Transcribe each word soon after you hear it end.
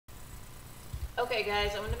Okay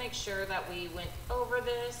guys, I want to make sure that we went over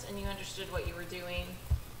this and you understood what you were doing.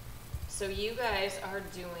 So you guys are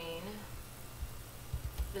doing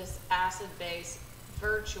this acid base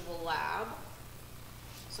virtual lab.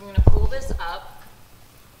 So I'm going to pull this up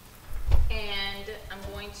and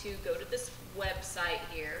I'm going to go to this website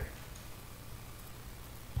here.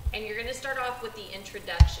 And you're going to start off with the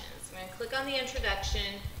introductions. I'm going to click on the introduction,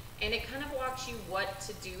 and it kind of walks you what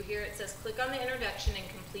to do here. It says click on the introduction and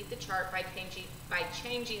complete the chart by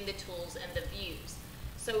changing the tools and the views.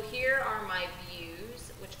 So here are my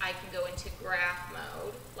views, which I can go into graph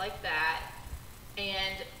mode like that,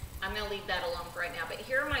 and I'm going to leave that alone for right now. But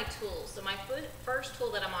here are my tools. So my first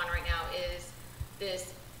tool that I'm on right now is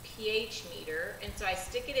this pH meter, and so I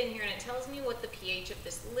stick it in here and it tells me what the pH of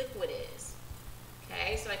this liquid is.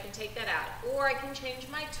 Okay, so I can take that out, or I can change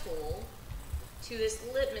my tool to this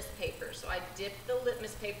litmus paper. So I dip the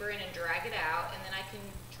litmus paper in and drag it out, and then I can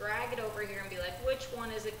drag it over here and be like, which one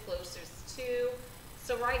is it closest to?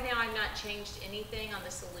 So right now I've not changed anything on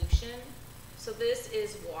the solution. So this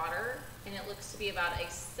is water, and it looks to be about a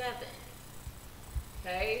 7.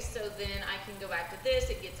 Okay, so then I can go back to this.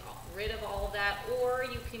 It gets rid of all of that, or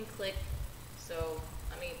you can click. So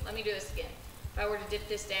let me do this again. If I were to dip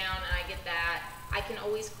this down and I get that, I can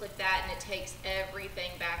always click that and it takes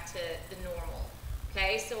everything back to the normal.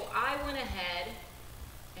 Okay, so I went ahead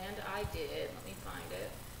and I did, let me find it.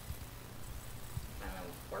 Find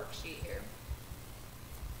the worksheet here.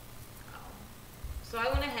 So I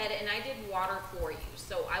went ahead and I did water for you.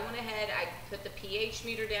 So I went ahead, I put the pH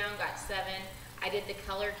meter down, got 7. I did the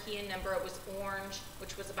color key and number, it was orange,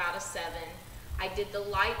 which was about a 7. I did the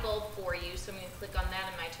light bulb for you, so I'm going to click on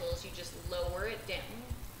that in my tools. You just lower it down.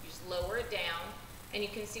 You just lower it down, and you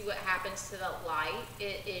can see what happens to the light.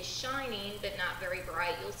 It is shining, but not very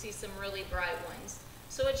bright. You'll see some really bright ones.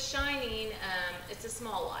 So it's shining, it's a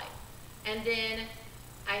small light. And then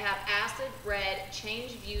I have acid, red,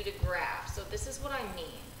 change view to graph. So this is what I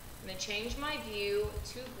mean. I'm going to change my view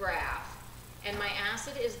to graph, and my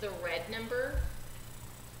acid is the red number,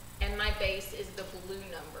 and my base is the blue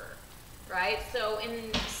number. Right? So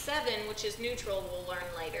in 7, which is neutral, we'll learn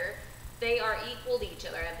later, they are equal to each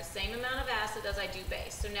other. I have the same amount of acid as I do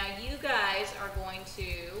base. So now you guys are going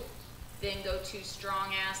to then go to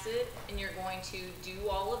strong acid, and you're going to do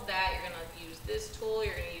all of that. You're going to use this tool,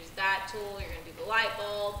 you're going to use that tool, you're going to do the light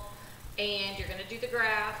bulb, and you're going to do the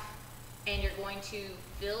graph, and you're going to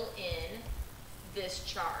fill in this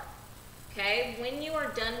chart. Okay? When you are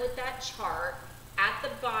done with that chart, at the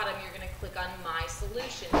bottom, you're going to click on My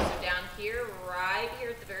Solution. So down here, right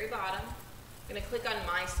here at the very bottom, I'm going to click on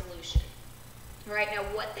My Solution. All right, now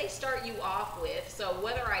what they start you off with, so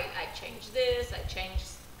whether I change this, I change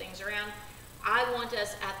things around, I want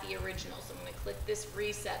us at the original. So I'm going to click this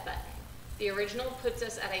Reset button. The original puts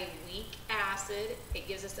us at a weak acid. It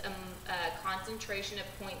gives us a concentration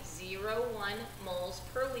of 0.01 moles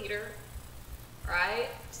per liter. Right?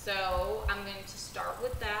 So I'm going to start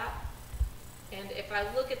with that. And if I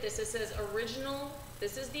look at this, it says original.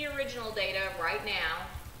 This is the original data right now.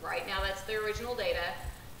 Right now, that's the original data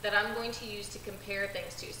that I'm going to use to compare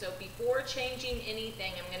things to. So before changing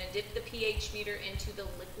anything, I'm going to dip the pH meter into the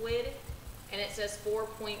liquid, and it says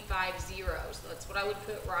 4.50. So that's what I would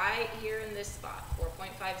put right here in this spot,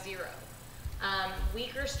 4.50.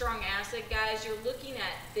 Weak or strong acid, guys, you're looking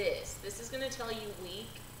at this. This is going to tell you weak.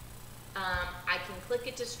 I can click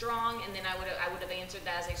it to strong, and then I would have answered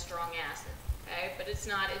that as a strong acid. Okay, but it's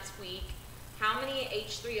not, it's weak. How many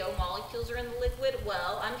H3O molecules are in the liquid?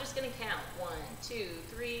 Well, I'm just going to count. 1, 2,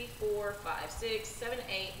 3, 4, 5, 6, 7,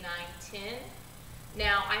 8, 9, 10.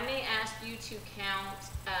 Now, I may ask you to count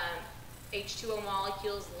H2O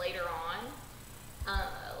molecules later on.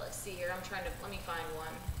 Let's see here, let me find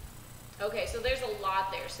one. Okay, so there's a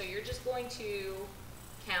lot there. So you're just going to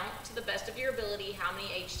count to the best of your ability how many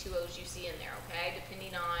H2Os you see in there, okay,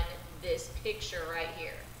 depending on this picture right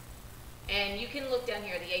here. And you can look down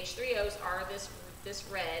here. The H3Os are this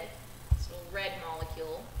red, this little red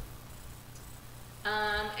molecule.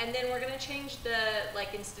 And then we're going to change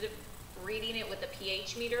instead of reading it with a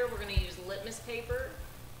pH meter, we're going to use litmus paper.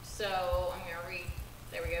 So I'm going to read,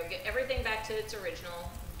 there we go, get everything back to its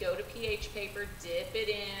original, go to pH paper, dip it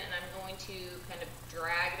in, and I'm going to kind of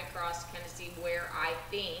drag it across to kind of see where I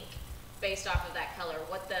think, based off of that color,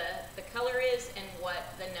 what the color is and what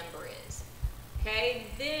the number is. Okay,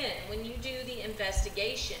 then when you do the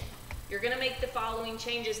investigation, you're going to make the following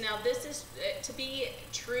changes. Now this is, to be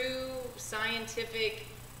true scientific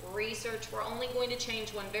research, we're only going to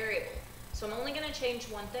change one variable. So I'm only going to change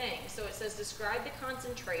one thing. So it says describe the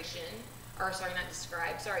concentration, or sorry, not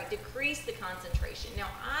describe, sorry, decrease the concentration. Now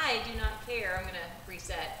I do not care, I'm going to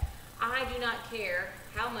reset. I do not care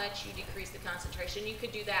how much you decrease the concentration. You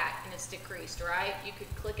could do that and it's decreased, right? You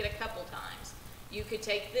could click it a couple times. You could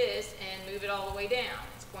take this and move it all the way down.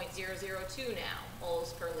 It's 0.002 now,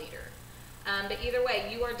 moles per liter. But either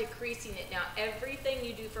way, you are decreasing it. Now, everything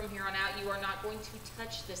you do from here on out, you are not going to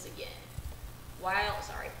touch this again.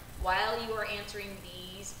 While you are answering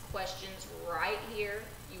these questions right here,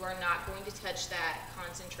 you are not going to touch that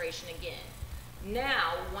concentration again.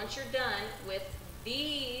 Now, once you're done with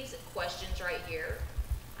these questions right here,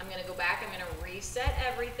 I'm going to go back, I'm going to reset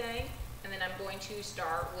everything, and then I'm going to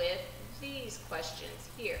start with these questions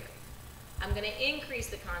here. I'm going to increase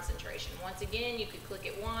the concentration. Once again, you could click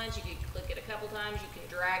it once, you could click it a couple times, you can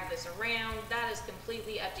drag this around. That is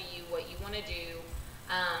completely up to you what you want to do.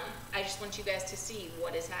 I just want you guys to see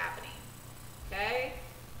what is happening. Okay?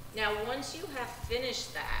 Now, once you have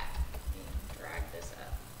finished that, let me drag this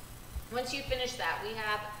up. Once you finish that, we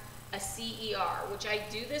have a CER, which I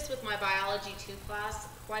do this with my Biology 2 class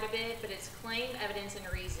quite a bit, but it's claim, evidence, and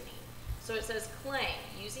reasoning. So it says claim,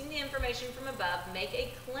 using the information from above, make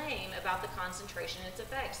a claim about the concentration and its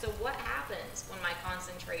effects. So what happens when my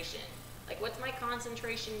concentration, like what's my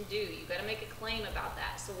concentration do? You gotta make a claim about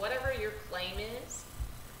that. So whatever your claim is,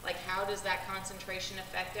 like how does that concentration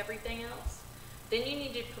affect everything else? Then you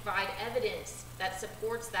need to provide evidence that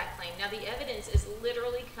supports that claim. Now the evidence is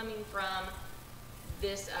literally coming from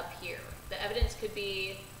this up here. The evidence could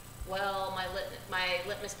be, well, my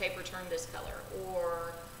litmus paper turned this color,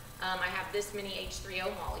 or I have this many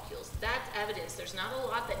H3O molecules. That's evidence. There's not a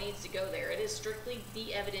lot that needs to go there. It is strictly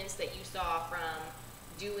the evidence that you saw from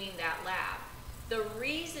doing that lab. The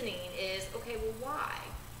reasoning is, okay, well, why?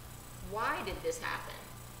 Why did this happen?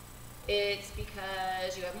 It's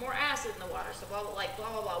because you have more acid in the water, so blah, blah, like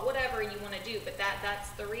blah, blah, blah, whatever you want to do. But that's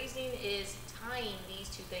the reasoning is tying these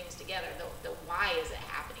two things together. The why is it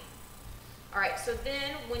happening? All right, so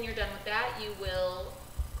then when you're done with that, you will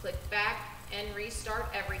click back and restart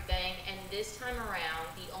everything. And this time around,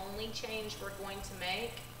 the only change we're going to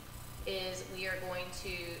make is we are going to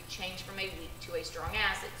change from a weak to a strong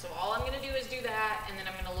acid. So all I'm going to do is do that, and then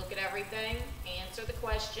I'm going to look at everything, answer the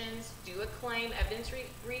questions, do a claim, evidence,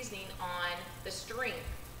 reasoning on the strength.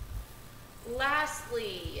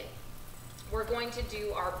 Lastly, we're going to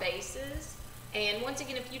do our bases. And once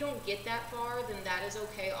again, if you don't get that far, then that is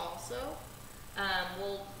okay also.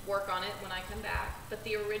 We'll work on it when I come back. But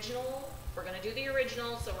the original, we're going to do the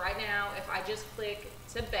original. So right now, if I just click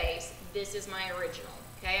to base, this is my original.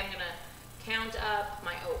 Okay, I'm going to count up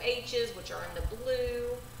my OHs, which are in the blue.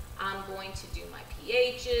 I'm going to do my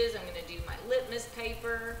pHs. I'm going to do my litmus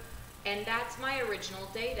paper. And that's my original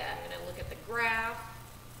data. I'm going to look at the graph.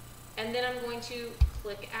 And then I'm going to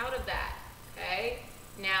click out of that. Okay.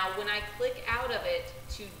 Now, when I click out of it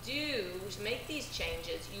to make these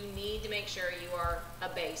changes, you need to make sure you are a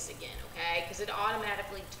base again, okay? Because it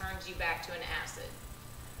automatically turns you back to an acid.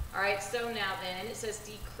 All right, so now then it says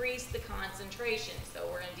decrease the concentration. So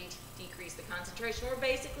we're going to decrease the concentration. We're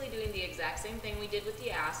basically doing the exact same thing we did with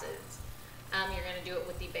the acids. You're going to do it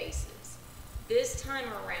with the bases. This time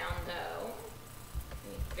around, though,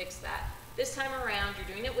 let me fix that. This time around,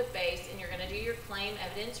 you're doing it with base, and you're going to do your claim,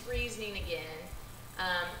 evidence, reasoning again.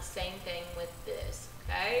 Same thing with this,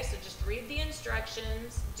 okay? So just read the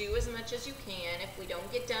instructions, do as much as you can. If we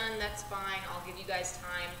don't get done, that's fine. I'll give you guys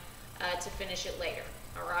time to finish it later,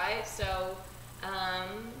 all right? So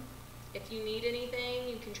if you need anything,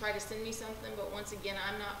 you can try to send me something, but once again,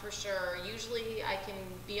 I'm not for sure. Usually I can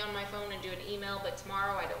be on my phone and do an email, but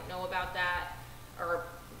tomorrow I don't know about that, or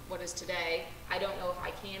what is today. I don't know if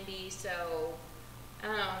I can be, so I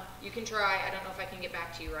don't know. You can try. I don't know if I can get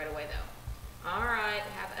back to you right away, though. All right,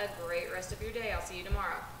 have a great rest of your day. I'll see you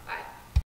tomorrow. Bye.